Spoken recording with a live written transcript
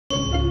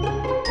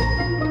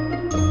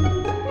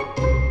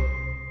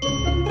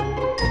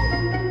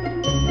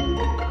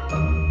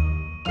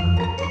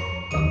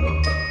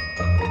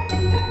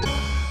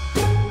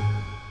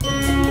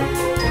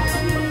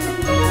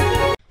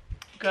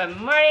Good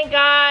morning,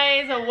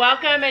 guys.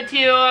 Welcome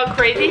to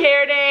Crazy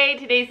Hair Day.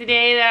 Today's the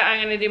day that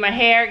I'm gonna do my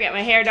hair, get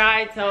my hair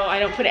dyed so I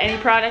don't put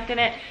any product in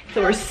it.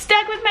 So we're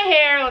stuck with my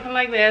hair looking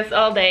like this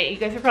all day. You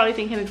guys are probably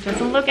thinking it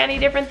doesn't look any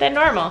different than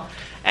normal.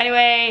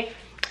 Anyway,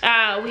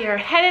 we are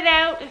headed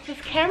out. This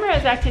camera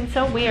is acting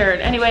so weird.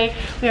 Anyway,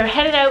 we are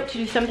headed out to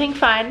do something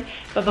fun.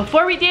 But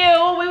before we do,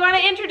 we want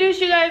to introduce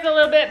you guys a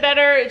little bit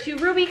better to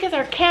Ruby because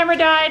our camera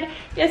died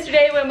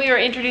yesterday when we were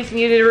introducing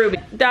you to Ruby.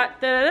 Da,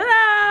 da, da,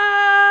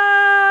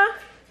 da.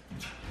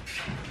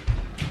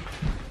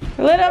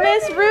 Little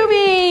Miss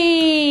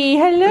Ruby.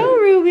 Hello,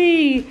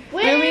 Ruby.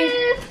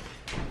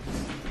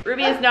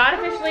 Ruby has not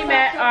officially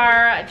met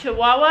our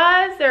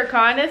Chihuahuas. They're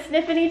kind of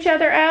sniffing each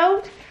other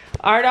out.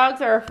 Our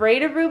dogs are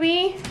afraid of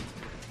Ruby.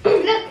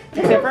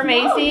 Except for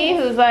Macy,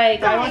 who's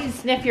like, I want to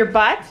sniff your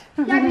butt.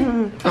 Hey,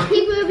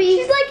 Ruby.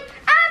 She's like,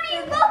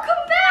 Abby,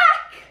 welcome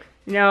back.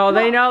 No,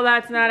 they know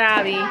that's not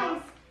Abby.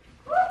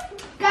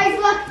 Guys,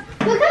 look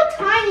how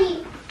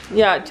tiny.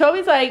 Yeah,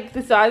 Toby's like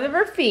the size of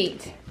her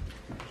feet.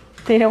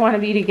 They don't want to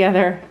be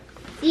together.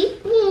 See?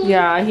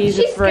 Yeah, he's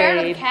afraid. She's scared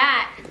of the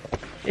cat.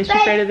 Is she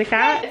afraid of the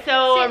cat?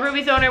 So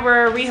Ruby's owner,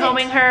 we're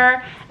rehoming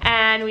her,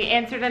 and we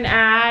answered an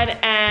ad,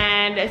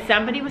 and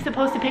somebody was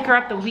supposed to pick her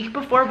up the week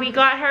before we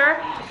got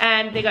her,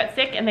 and they got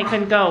sick and they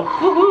couldn't go.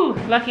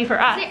 Woohoo! Lucky for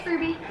us. Sit,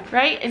 Ruby.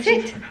 Right? And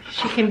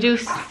she can do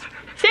sit.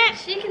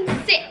 She can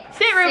sit.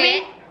 Sit,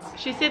 Ruby.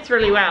 She sits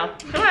really well.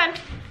 Come on,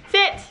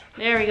 sit.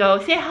 There we go.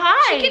 Say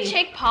hi. She can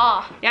shake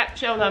paw. Yep,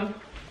 show them.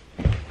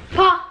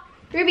 Paw.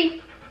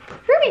 Ruby.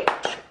 Ruby.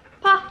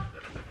 Paw.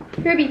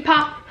 Ruby,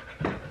 paw.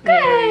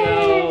 There we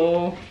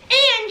go.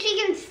 And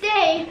she can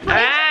stay.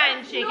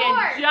 And she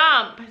can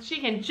jump. She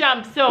can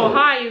jump so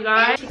high, you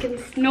guys. And she can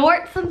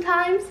snort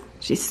sometimes.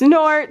 She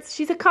snorts.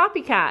 She's a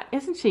copycat,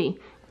 isn't she?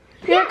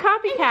 You're a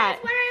copycat.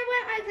 That's when I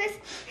went like this.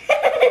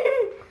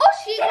 Oh,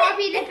 she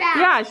copied it back.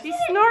 Yeah, she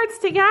snorts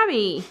to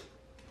Gabby.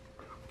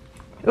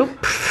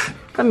 Oops.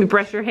 Let me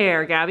brush your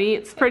hair, Gabby.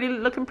 It's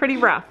looking pretty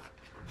rough.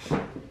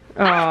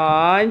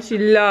 Aw, and she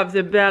loves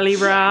a belly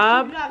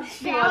rub.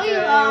 Belly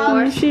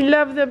rub. She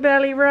loves a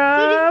belly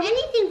rub.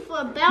 Anything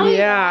for a belly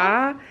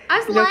Yeah. rub. I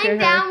was lying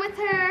down with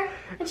her,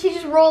 and she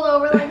just rolled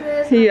over like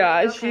this.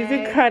 Yeah, she's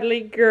a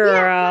cuddly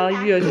girl.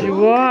 Yeah, yes,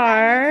 you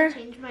are.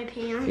 Change my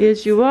pants.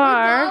 Yes, you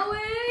are.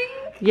 Going.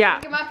 Yeah.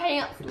 Look at my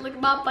pants. Look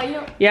at my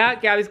pants. Yeah,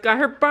 Gabby's got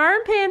her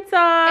barn pants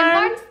on. And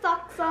barn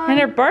socks on. And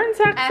her barn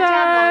socks I have to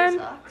have on.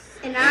 barn socks.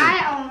 And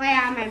I only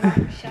have my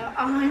barn shirt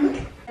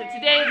on. So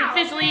today is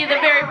officially the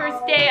very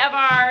first day of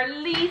our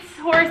lease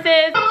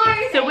horses.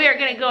 So we are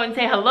gonna go and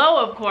say hello,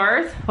 of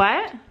course.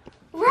 What?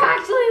 We're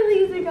actually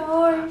leasing a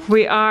horse.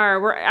 We are.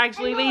 We're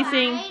actually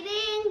leasing.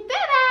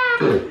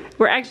 Bareback.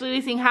 We're actually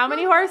leasing how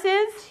many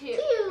horses?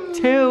 Two.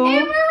 Two.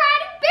 And we're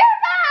riding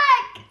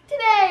bareback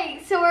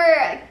today. So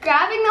we're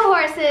grabbing the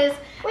horses,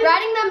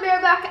 riding them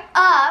bareback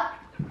up,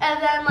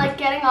 and then like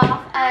getting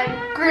off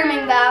and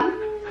grooming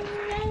them.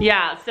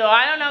 Yeah, so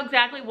I don't know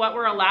exactly what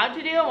we're allowed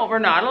to do and what we're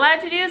not allowed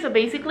to do. So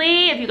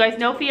basically, if you guys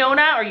know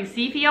Fiona or you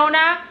see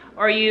Fiona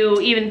or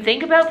you even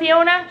think about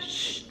Fiona,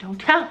 shh, don't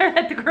tell her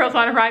that the girls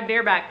want to ride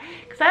bareback.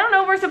 Because I don't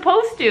know if we're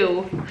supposed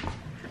to.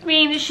 I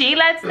mean, she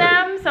lets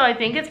them, so I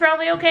think it's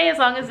probably okay as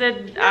long as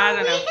it, I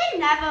don't know. We can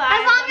never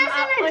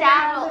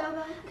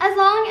as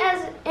long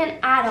as an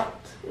adult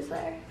is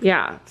there.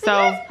 Yeah, so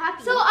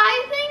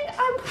I think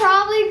I'm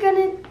probably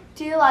gonna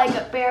do like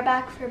a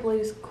bareback for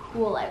Blue's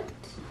cool out.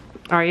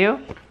 are you?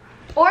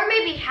 Or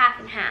maybe half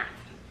and half.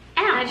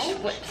 I just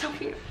flipped so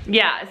weird.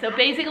 Yeah, so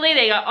basically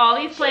they got all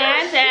these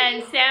plans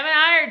and Sam and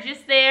I are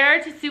just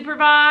there to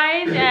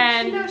supervise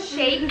and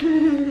Shake.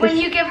 When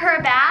you give her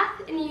a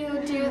bath and you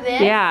do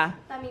this, yeah,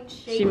 that means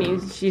shake. she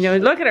means, you know,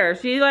 look at her.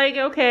 She's like,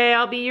 okay,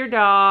 I'll be your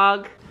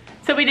dog.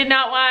 So we did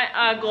not want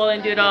a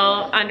golden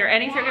doodle under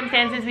any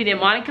circumstances. We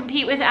didn't want to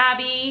compete with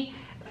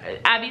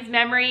Abby's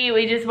memory.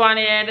 We just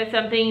wanted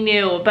something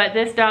new, but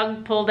this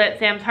dog pulled at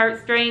Sam's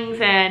heartstrings,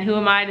 and who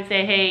am I to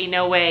say, hey,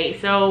 no way.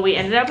 So we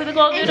ended up with a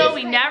golden doodle.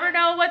 We never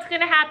know what's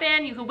gonna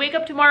happen. You could wake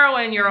up tomorrow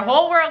and your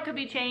whole world could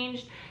be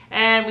changed,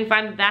 and we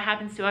find that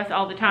happens to us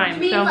all the time.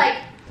 Which means like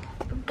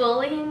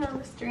bullying on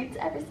the streets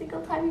every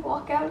single time you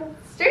walk out on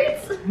the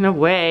streets. No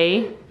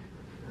way.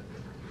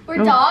 Or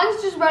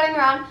dogs just running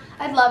around.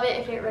 I'd love it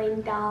if it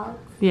rained dogs.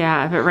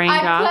 Yeah, if it rained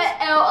dogs. I'd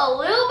put out a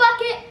little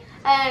bucket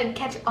and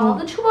catch all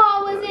the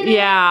chihuahuas in it.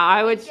 Yeah,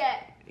 I would.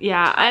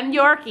 Yeah, and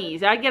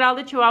Yorkies. I'd get all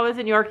the chihuahuas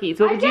and Yorkies.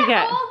 What would you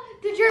get? All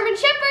the German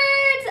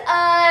Shepherds,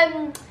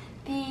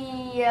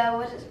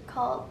 what is it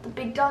called? The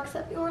big dogs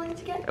that we wanted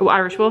to get. Oh,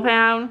 Irish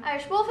Wolfhound.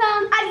 Irish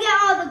Wolfhound. I'd get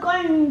all the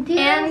golden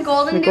doodles. And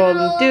golden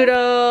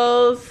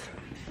doodles.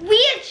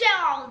 We had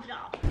all the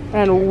dogs.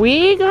 And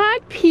we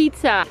got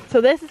pizza. So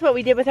this is what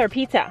we did with our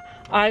pizza.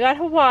 I got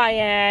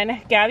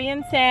Hawaiian, Gabby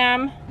and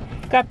Sam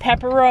got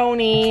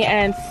pepperoni,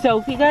 and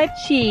Sophie got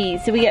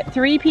cheese. So we get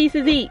 3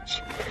 pieces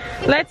each.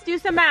 Let's do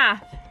some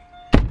math.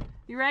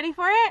 You ready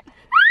for it?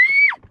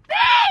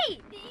 Hey!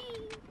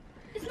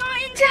 It's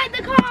not inside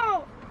the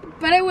car.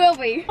 but it will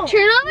be. Turn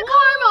on the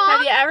car, Mom.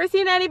 Have you ever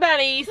seen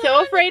anybody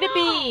so afraid of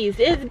bees?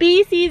 It's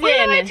bee season.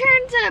 Where do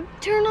I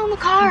turn on the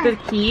car? The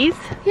keys?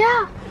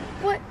 Yeah.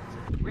 What?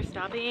 We're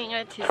stopping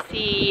to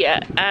see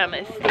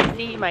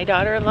Stacy, my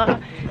daughter-in-law,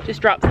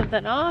 just dropped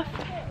something off,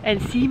 and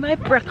see my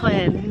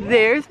Brooklyn.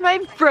 There's my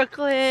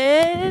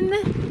Brooklyn.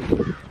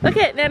 Look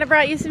at Nana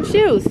brought you some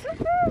shoes.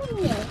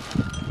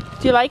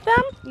 Do you like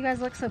them? You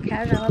guys look so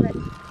casual. I love it.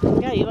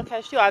 Yeah, you look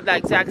casual. I have that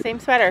exact same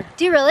sweater.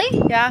 Do you really?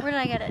 Yeah. Where did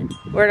I get it?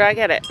 Where did I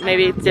get it?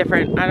 Maybe it's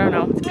different. I don't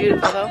know. It's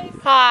beautiful though.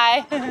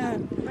 Hi.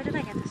 Where did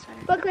I get this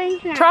sweater? Brooklyn.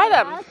 Try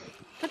them.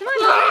 Put them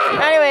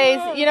on.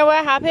 Anyways, you know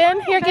what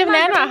happened? Here, give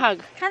Nana a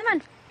hug. Try them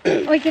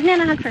on. Wait, give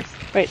Nana a hug first.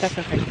 Wait, that's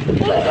okay.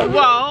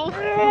 Whoa.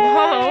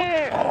 Whoa.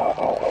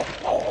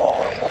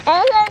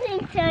 I have something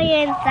to show you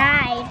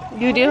inside.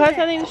 You do have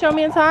something to show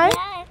me inside?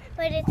 Yeah,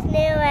 but it's new.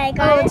 I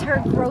got Oh, it. it's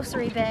her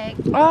grocery bag.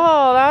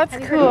 Oh, that's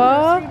Have you cool.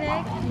 heard of grocery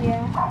bag?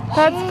 Yeah.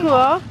 That's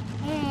cool.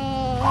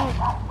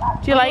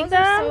 Do you like Those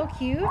are them? so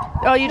cute.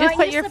 Oh, you just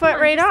put your slip foot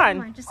them right Just slip on.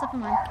 them Just slip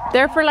them on.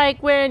 They're for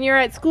like when you're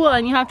at school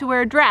and you have to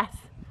wear a dress.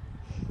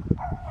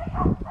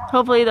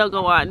 Hopefully they'll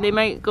go on. They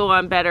might go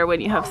on better when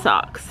you have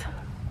socks.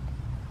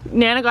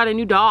 Nana got a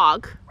new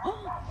dog.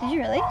 Did you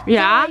really?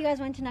 Yeah. You guys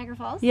went to Niagara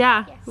Falls?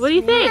 Yeah. Yes. What do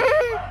you think?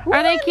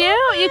 Are they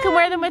cute? You can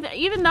wear them with,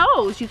 even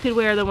those you could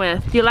wear them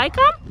with. Do you like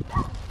them?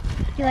 Do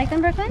you like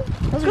them, Brooklyn?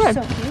 Those Good.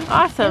 are so cute. They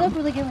Awesome. look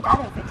really good with that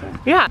outfit too.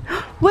 Yeah.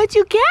 What'd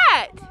you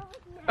get?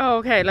 Oh,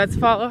 okay, let's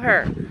follow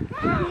her.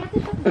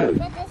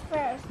 Get this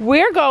first.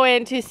 We're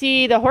going to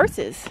see the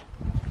horses.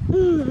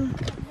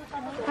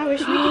 I wish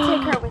we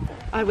could take her with us.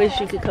 I wish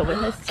you could come with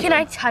us. Can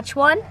I touch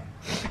one?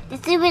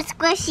 It's super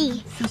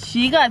squishy. So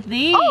she got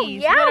these. Oh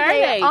yeah, What are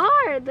they?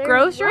 are. They're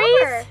Groceries?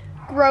 rubber.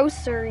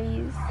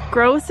 Groceries.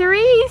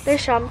 Groceries? They're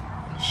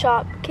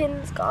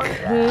Shopkins gone.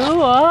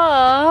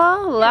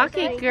 Cool.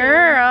 Lucky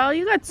girl.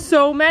 You got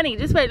so many.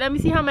 Just wait, let me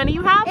see how many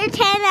you have. There's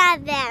 10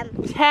 of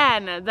them.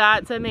 10.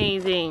 That's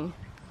amazing.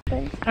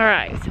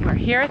 Alright, so we're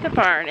here at the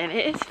barn and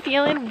it is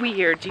feeling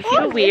weird. Do you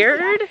feel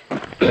weird?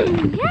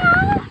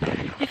 Yeah.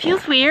 It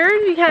feels weird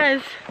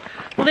because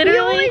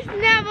literally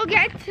never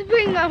get to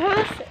bring the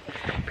horses.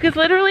 because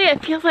literally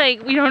it feels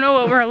like we don't know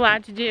what we're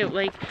allowed to do.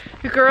 Like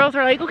the girls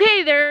are like,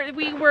 okay,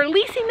 we're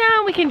leasing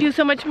now, we can do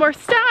so much more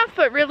stuff,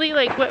 but really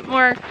like what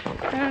more,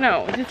 I don't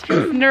know, it just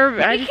feels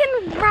nervous. We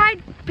can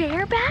ride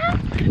bareback.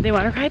 They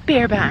want to ride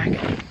bareback.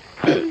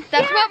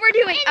 That's what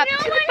we're doing up to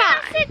the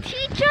farm. To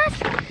teach us,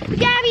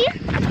 Gabby,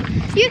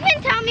 you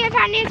can tell me if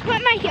I need to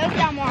put my heels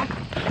down more.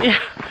 Yeah,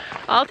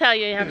 I'll tell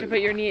you, you have to put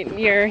your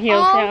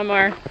heels down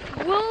more.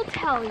 We'll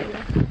tell you.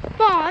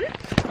 Mom,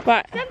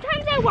 What?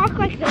 Sometimes I walk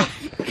like this.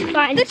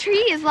 the tree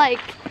is like,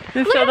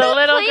 So the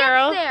little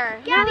girl, there.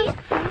 Gabby,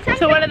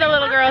 so one of the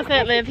little girls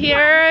that live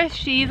here,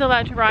 she's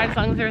allowed to ride as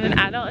long as there's an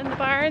adult in the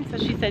barn. So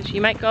she said she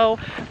might go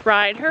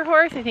ride her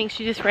horse. I think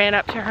she just ran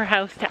up to her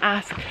house to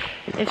ask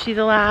if she's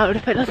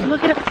allowed. But let's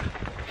look at it.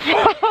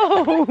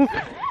 Whoa! Look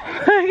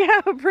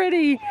how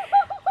pretty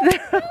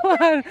that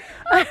one.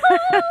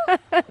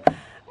 Why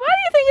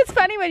do you think it's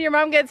funny when your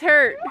mom gets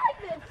hurt?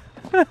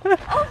 Oh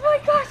my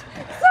gosh,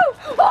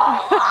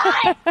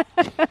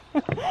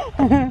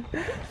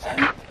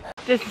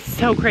 This is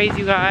so crazy,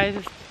 you guys.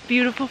 It's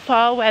beautiful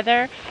fall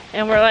weather,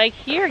 and we're like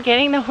here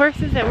getting the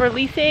horses that we're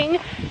leasing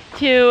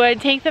to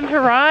take them to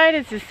ride.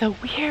 It's just so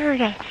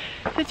weird.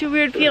 Such a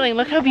weird feeling.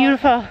 Look how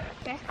beautiful.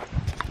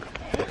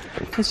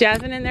 Is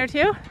Jasmine in there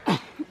too?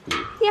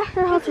 Yeah,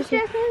 her house is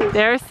here.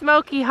 There's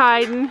Smokey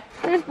hiding.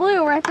 There's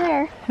Blue right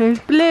there. There's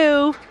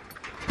Blue.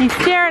 He's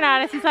staring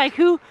at us. He's like,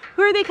 who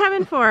are they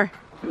coming for?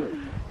 Who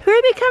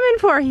are they coming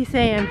for? He's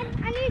saying.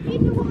 I need to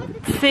feed the horses.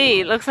 Let's see,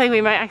 it looks like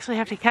we might actually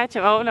have to catch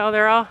him. Oh no,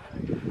 they're all.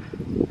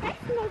 Hi,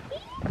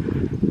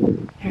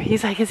 Smokey.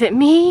 He's like, is it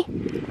me?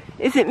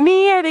 Is it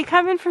me? Are they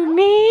coming for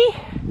me?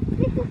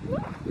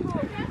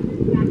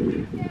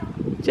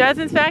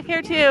 Jasmine's back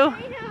here too.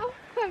 I know.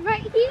 I'm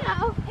right here.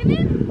 Come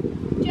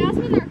in.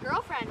 Jasmine, our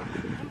girlfriend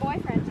and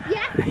boyfriend.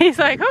 Yeah. He's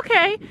like,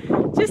 okay,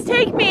 just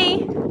take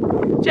me.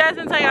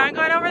 Jasmine's like, I'm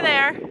going over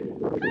there.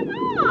 Come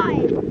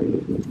on.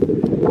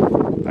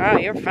 Wow,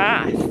 you're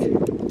fast.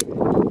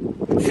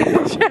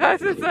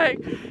 Jasmine's like,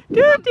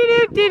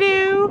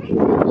 doo-doo-doo-doo-doo.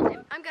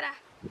 I'm gonna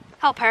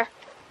help her.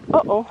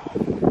 Uh-oh.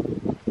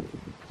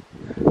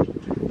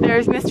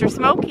 There's Mr.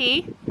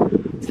 Smokey.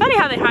 It's funny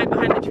how they hide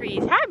behind the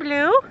trees. Hi,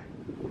 Blue.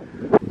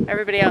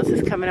 Everybody else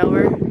is coming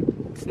over.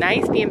 It's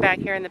nice being back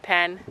here in the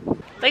pen.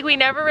 Like we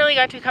never really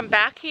got to come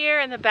back here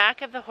in the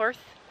back of the horse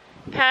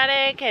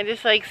paddock and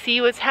just like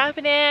see what's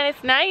happening.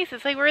 It's nice.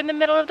 It's like we're in the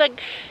middle of the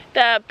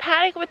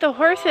paddock with the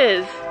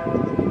horses.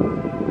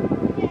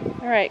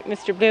 All right,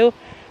 Mr. Blue,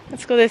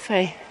 let's go this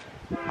way.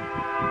 Look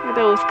at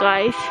those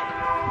guys.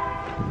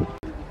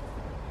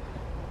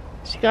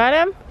 She got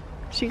him?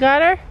 She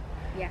got her?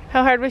 Yeah.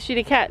 How hard was she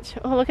to catch?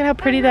 Oh, look at how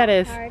pretty that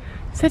is. Hard.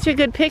 Such a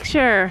good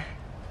picture.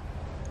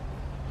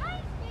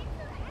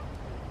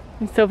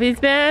 And Sophie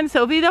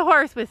the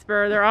horse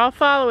whisperer. They're all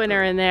following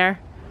her in there.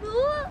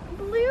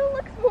 Blue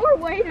looks more more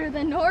whiter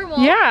than normal.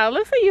 Yeah, it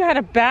looks like you had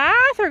a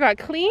bath or got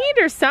cleaned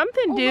or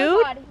something, dude.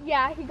 Oh my God.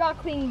 Yeah, he got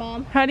clean,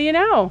 Mom. How do you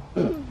know?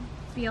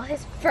 Feel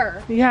his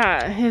fur.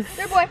 Yeah,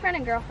 They're boyfriend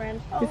and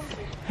girlfriend. Oh.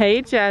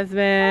 Hey,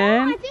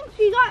 Jasmine. I think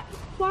she got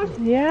washed.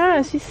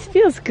 Yeah, she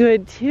feels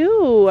good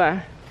too.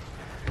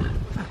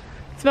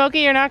 Smokey,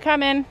 you're not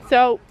coming,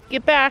 so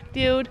get back,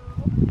 dude.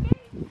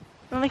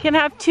 Only can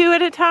have 2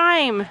 at a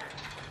time.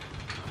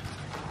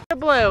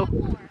 Blue.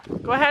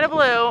 Go ahead of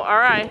Blue. All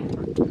right.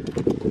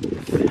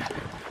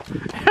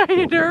 Are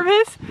you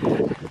nervous?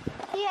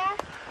 Yeah.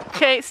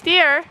 Okay,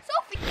 steer.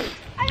 Sophie.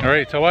 All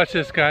right, so watch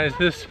this, guys.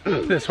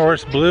 This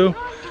horse, Blue,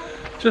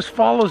 just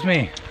follows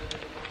me.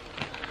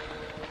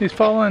 He's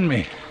following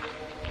me.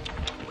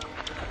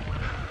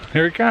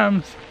 Here he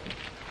comes.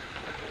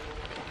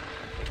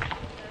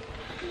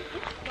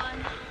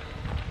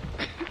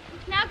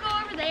 Now go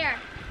over there.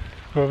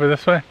 Go over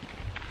this way.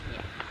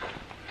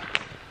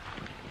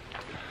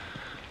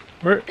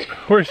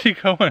 Where's he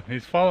going?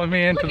 He's following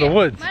me into the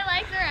woods. My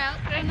legs are out.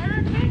 Can I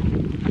not okay?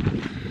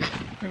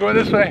 I'm going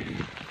this way.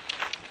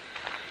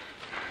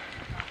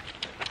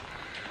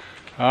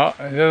 Oh,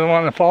 he doesn't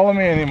want to follow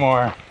me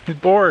anymore. He's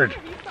bored.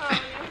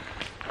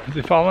 Is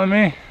he following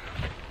me?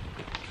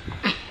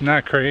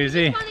 Not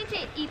crazy. He's wanting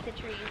to eat the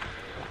trees.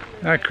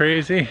 Not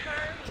crazy.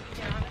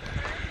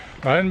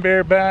 Run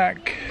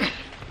bareback.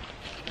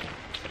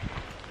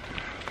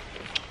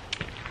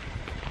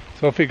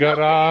 Sophie got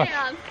off.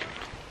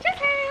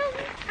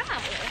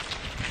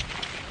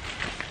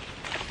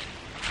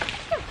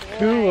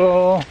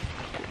 Cool.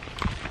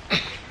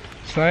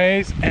 It's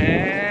nice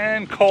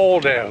and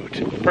cold out.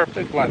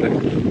 Perfect weather.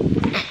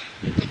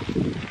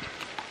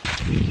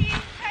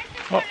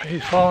 Oh,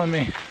 he's following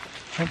me.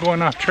 I'm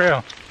going off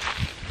trail.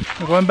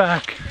 I'm going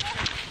back.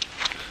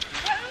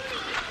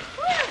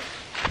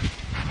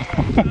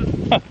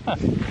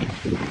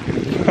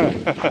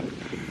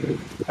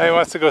 He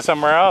wants to go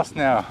somewhere else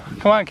now.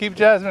 Come on, keep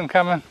Jasmine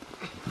coming.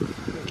 Blue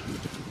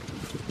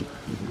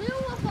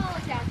will follow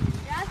Jasmine.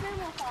 Jasmine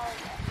will follow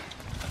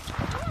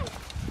Blue.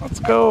 Let's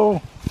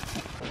go.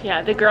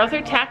 Yeah, the girls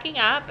are tacking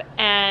up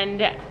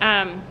and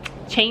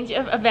change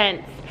of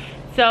events.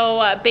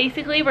 So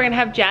basically we're gonna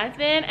have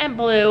Jasmine and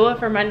Blue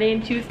for Monday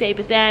and Tuesday,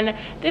 but then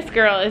this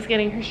girl is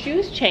getting her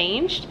shoes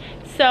changed.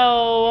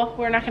 So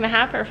we're not gonna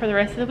have her for the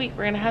rest of the week.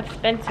 We're gonna have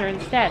Spencer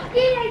instead.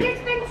 Yay, I get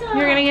Spencer.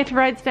 You're gonna get to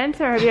ride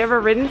Spencer. Have you ever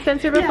ridden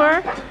Spencer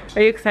before? Yeah.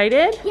 Are you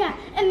excited? Yeah,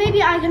 and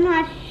maybe I can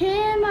ride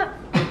him up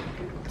to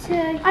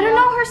here. I don't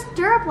know her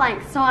stirrup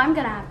length, so I'm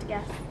gonna have to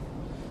guess.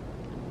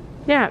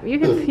 Yeah,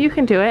 you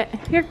can do it.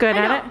 You're good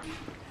I at know.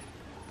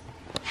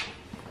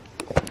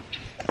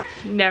 it.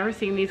 Never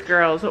seen these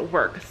girls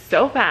work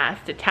so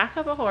fast to tack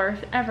up a horse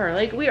ever.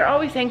 Like, we are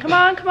always saying, come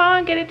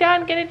on, get it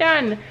done, get it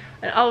done.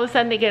 And all of a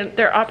sudden they get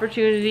their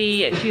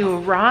opportunity to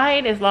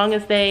ride as long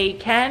as they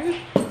can,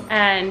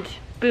 and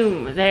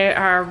boom, they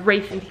are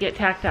racing to get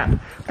tacked up.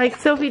 Like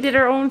Sophie did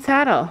her own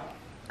saddle.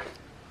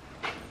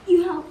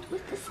 You helped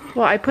with this.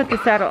 Well, I put the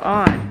saddle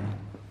on.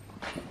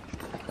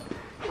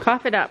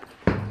 Cough it up.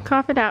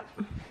 Cough it up.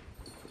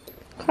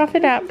 Cough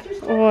it up.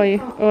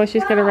 Oh,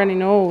 she's got a runny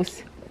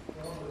nose.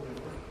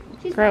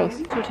 Gross.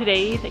 So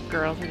today the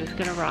girls are just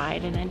gonna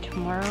ride, and then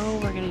tomorrow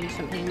we're gonna do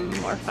something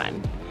more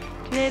fun.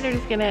 Today they're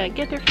just gonna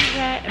get their feet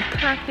wet and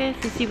practice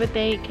and see what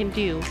they can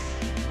do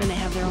when they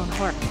have their own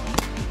horse.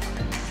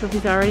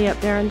 Sophie's already up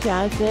there on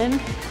Jasmine,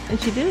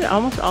 and she did it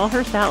almost all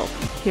herself.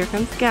 Here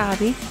comes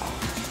Gabby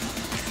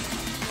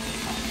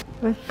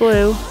with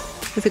Blue.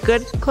 Is it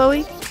good,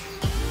 Chloe?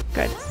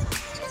 Good.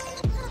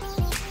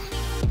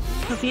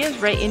 Sophia's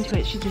right into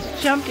it. She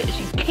just jumped it.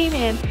 She came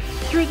in,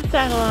 threw the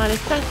saddle on as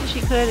fast as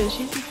she could, and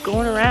she's just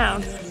going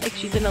around like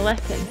she's in a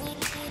lesson.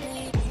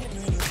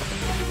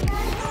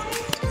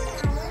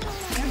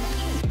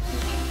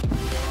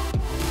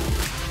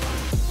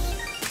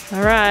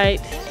 All right,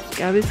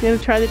 Gabby's gonna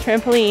try the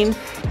trampoline.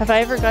 Have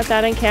I ever got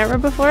that on camera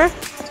before?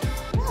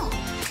 No.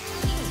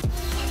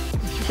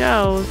 There she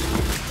goes.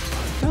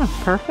 Oh,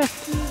 perfect.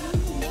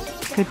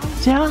 Good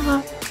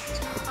job.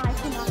 I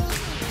cannot.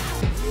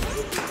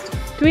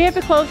 Do we have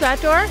to close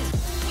that door?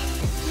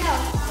 No.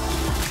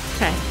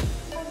 Okay.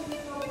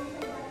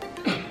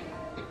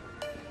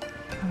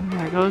 Oh,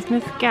 there goes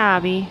Miss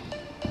Gabby.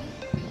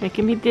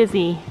 Making me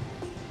dizzy.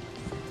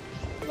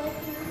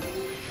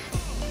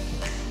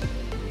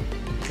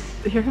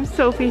 Here comes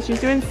Sophie. She's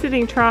doing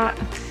sitting trot.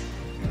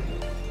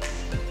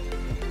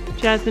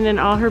 Jasmine in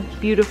all her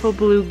beautiful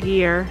blue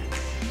gear.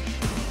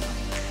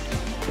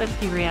 Let's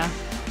be real.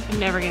 I'm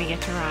never gonna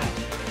get to ride.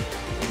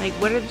 Like,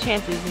 what are the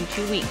chances in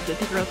 2 weeks that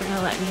the girls are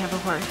gonna let me have a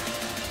horse?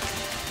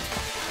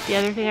 The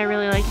other thing I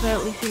really like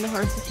about leasing the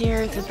horses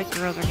here is that the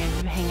girls are going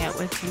to hang out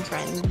with some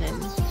friends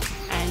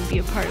and be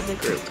a part of the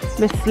group.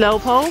 Miss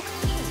Slowpoke.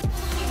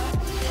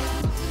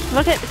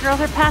 Look at the girls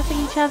are passing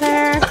each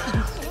other.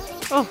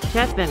 Oh,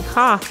 Jasmine,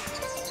 cough.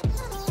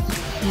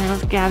 And there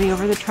goes Gabby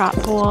over the trot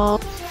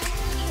pole.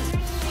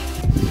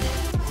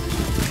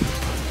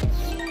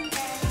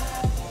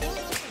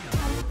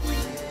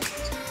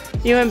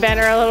 You and Ben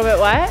are a little bit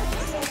what?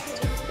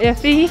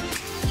 Iffy?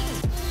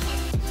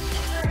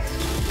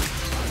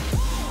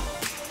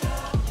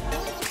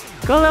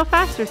 Go a little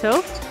faster,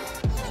 Soph.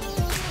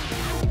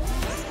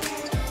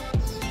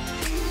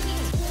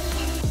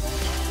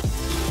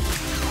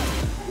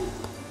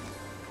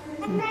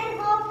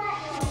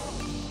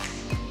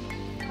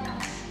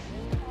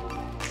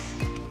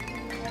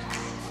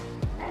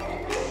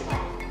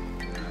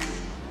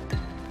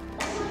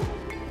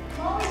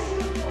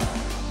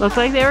 Looks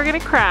like they were gonna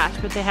crash,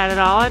 but they had it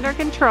all under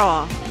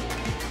control.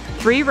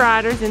 3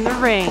 riders in the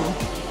ring.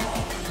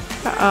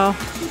 Uh-oh.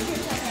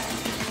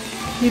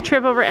 You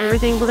trip over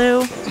everything,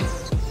 Blue?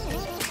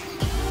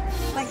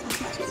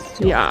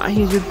 Yeah,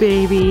 he's your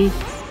baby.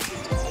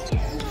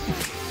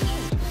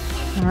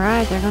 All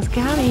right, there goes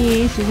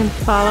Gabby. She's gonna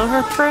follow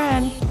her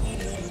friend.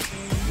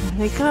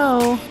 There they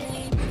go.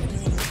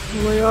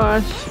 Oh my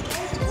gosh.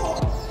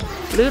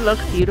 Blue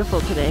looks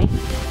beautiful today.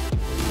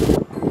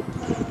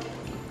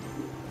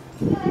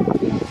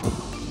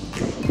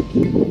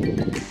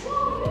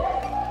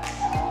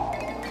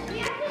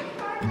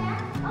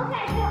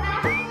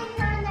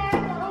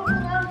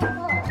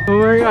 Oh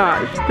my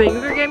gosh,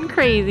 things are getting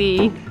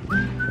crazy.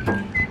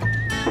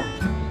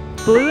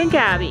 Blue and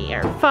Gabby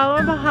are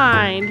following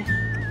behind.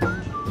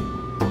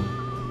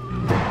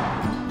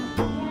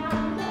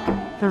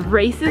 The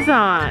race is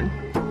on.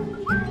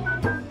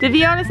 Did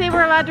Fiona say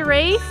we're allowed to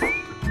race?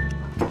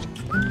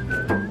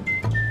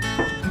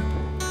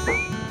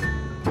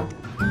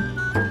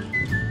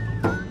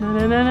 No,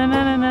 no, no, no,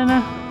 no, no,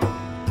 no.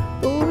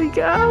 Oh, we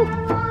go.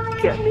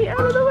 Get me out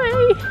of the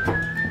way.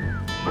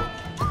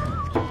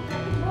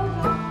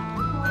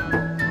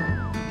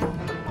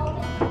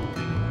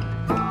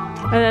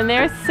 And then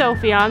there's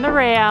Sophie on the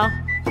rail.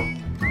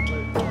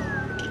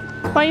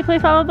 Why don't you play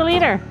follow the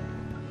leader?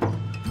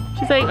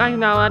 She's like, I'm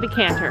not allowed to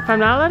canter. If I'm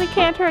not allowed to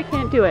canter, I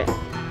can't do it.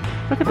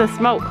 Look at the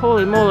smoke,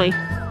 holy moly.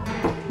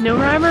 No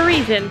rhyme or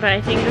reason, but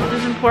I think this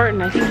is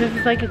important. I think this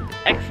is like an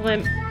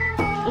excellent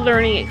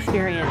learning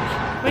experience.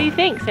 What do you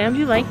think, Sam? Do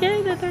you like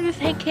it? That they're just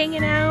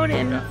hanging out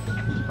and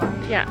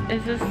yeah,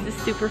 this is just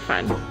super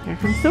fun. Here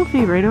comes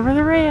Sophie right over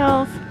the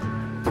rails.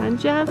 And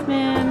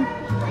Jasmine.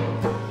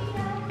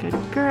 Good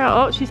girl.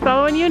 Oh, she's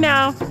following you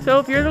now. So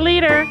if you're the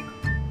leader.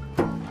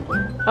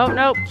 Oh,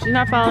 nope, she's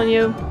not following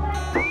you.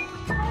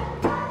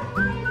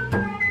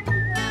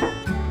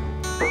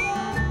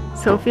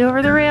 Sophie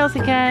over the rails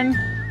again.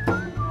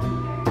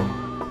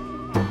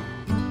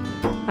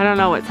 I don't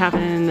know what's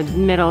happening in the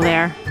middle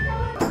there.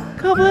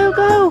 Go Blue,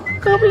 go!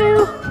 Go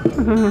Blue!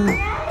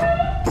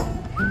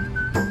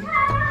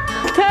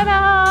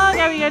 Ta-da!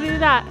 Now we gotta do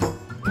that.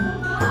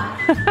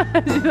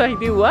 She's like,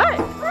 do what?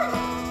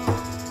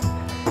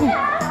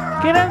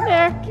 Get up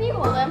there. Can you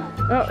hold him?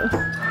 Oh.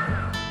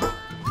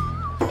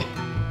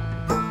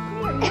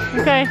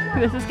 Okay,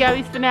 this is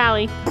Gabby's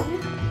finale.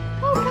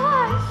 Oh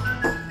gosh.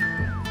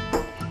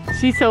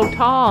 She's so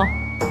tall.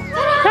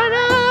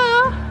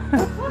 Ta-da!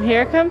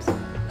 Here comes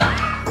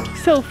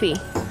Sophie.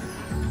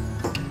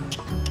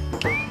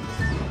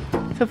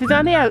 Sophie's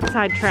on the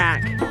outside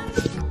track.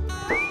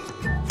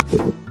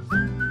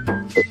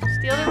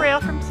 Steal the rail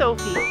from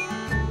Sophie.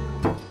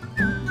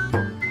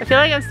 I feel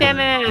like I'm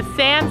standing in a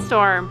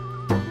sandstorm.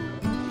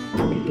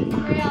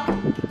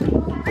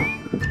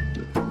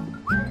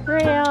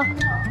 Rail.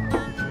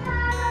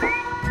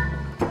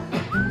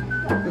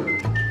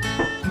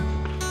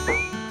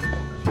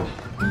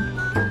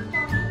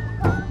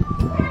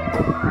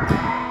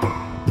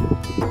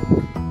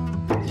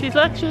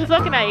 She was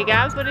looking at you,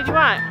 Gabs. What did you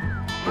want?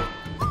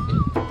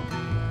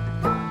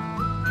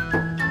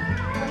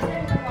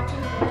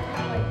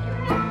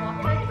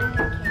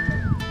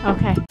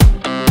 Okay.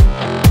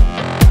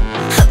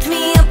 Hooked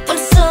me up one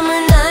summer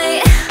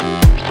night.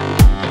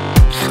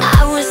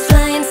 I was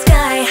flying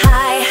sky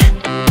high.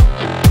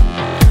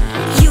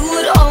 You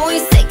would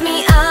always take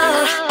me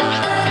out.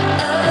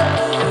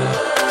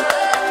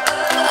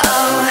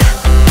 Oh,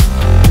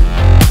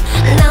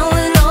 now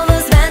when all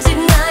those magic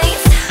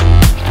nights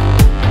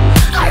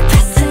are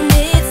passing,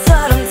 it's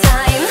autumn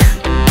time.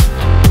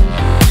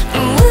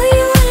 Will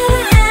you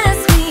ever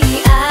ask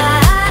me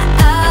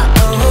out?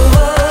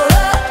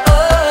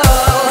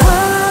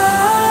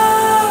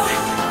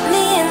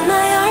 Me and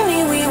my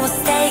army, we will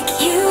stake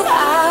you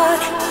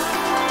out.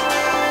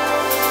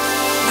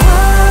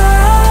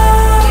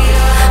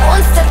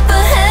 One step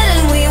ahead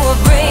and we will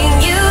bring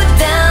you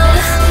down.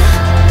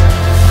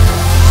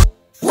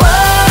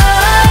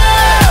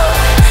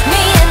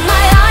 Me and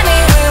my army,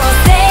 we will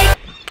stake.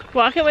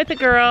 Walking with the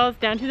girls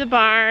down to the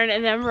barn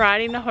and then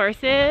riding the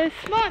horses,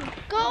 Mom,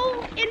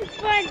 go in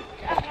front.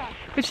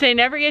 which they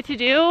never get to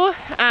do.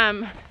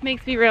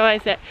 Makes me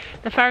realize that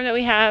the farm that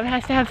we have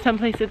has to have some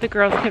place that the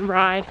girls can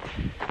ride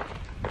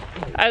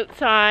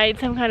outside,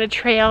 some kind of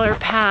trail or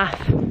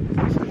path.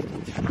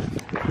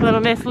 Little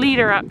Miss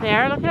Leader up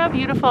there. Look at how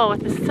beautiful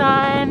with the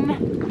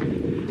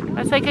sun.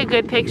 That's like a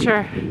good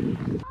picture.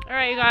 All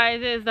right, you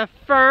guys, it is the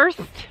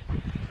 1st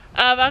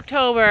of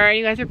October.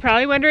 You guys are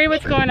probably wondering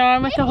what's going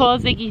on with the whole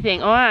Ziggy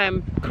thing. Oh,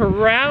 I'm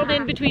corralled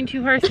in between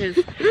 2 horses.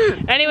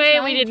 Anyway,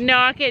 we did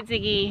not get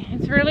Ziggy.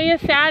 It's really a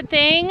sad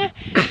thing.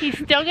 He's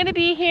still gonna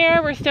be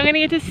here. We're still gonna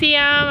get to see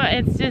him.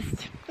 It's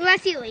just,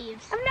 Unless he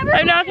leaves.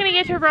 I'm not gonna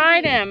get to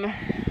ride him.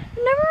 I've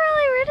never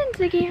really ridden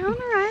Ziggy. I want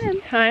to ride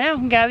him. I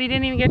know, Gabby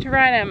didn't even get to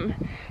ride him.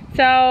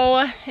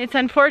 So it's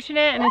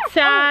unfortunate and it's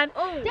sad,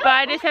 but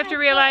I just have to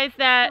realize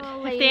that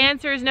if the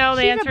answer is no,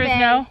 the answer is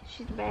no.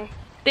 She's a bae.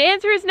 The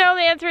answer is no,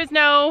 the answer is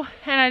no,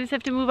 and I just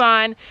have to move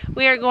on.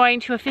 We are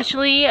going to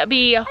officially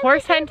be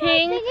horse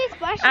hunting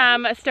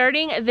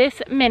starting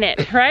this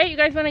minute, right? You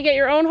guys want to get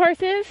your own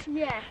horses?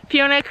 Yeah.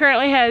 Fiona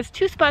currently has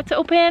 2 spots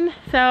open,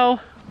 so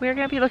we're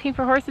going to be looking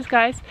for horses,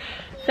 guys.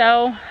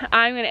 So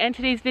I'm going to end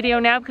today's video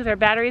now because our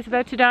battery is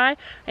about to die.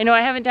 I know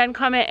I haven't done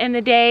comment of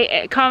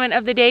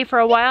the day for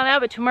a while now,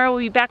 but tomorrow we'll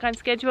be back on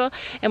schedule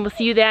and we'll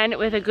see you then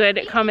with a good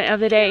comment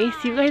of the day.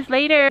 See you guys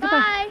later.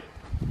 Bye.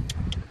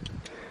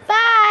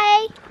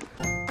 Bye.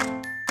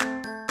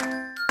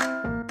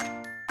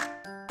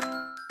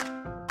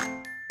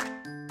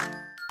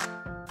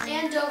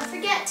 And don't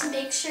forget to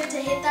make sure to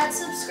hit that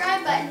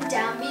subscribe button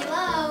down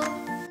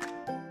below.